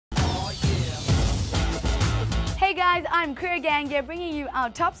guys, I'm Queer Gang here bringing you our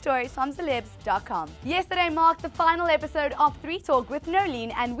top stories from ZAlebs.com. Yesterday marked the final episode of 3 Talk with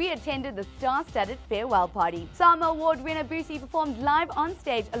Nolene and we attended the star-studded farewell party. Sama Award winner Boosie performed live on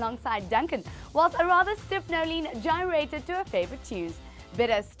stage alongside Duncan, whilst a rather stiff Nolene gyrated to her favourite tunes.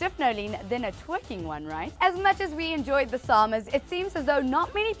 Better stiff Nolene than a twerking one, right? As much as we enjoyed the Samas, it seems as though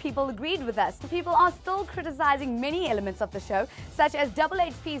not many people agreed with us. People are still criticizing many elements of the show, such as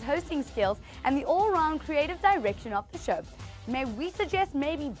HHP's hosting skills and the all-round creative direction of the show. May we suggest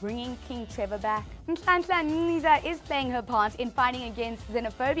maybe bringing King Trevor back? Nhlanhla Mnisa is playing her part in fighting against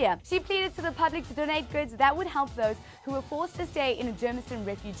xenophobia. She pleaded to the public to donate goods that would help those who were forced to stay in a Germiston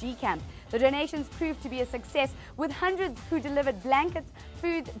refugee camp. The donations proved to be a success, with hundreds who delivered blankets,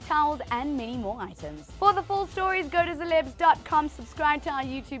 food, towels and many more items. For the full stories, go to ZAlebs.com, subscribe to our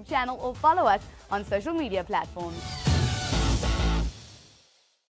YouTube channel or follow us on social media platforms.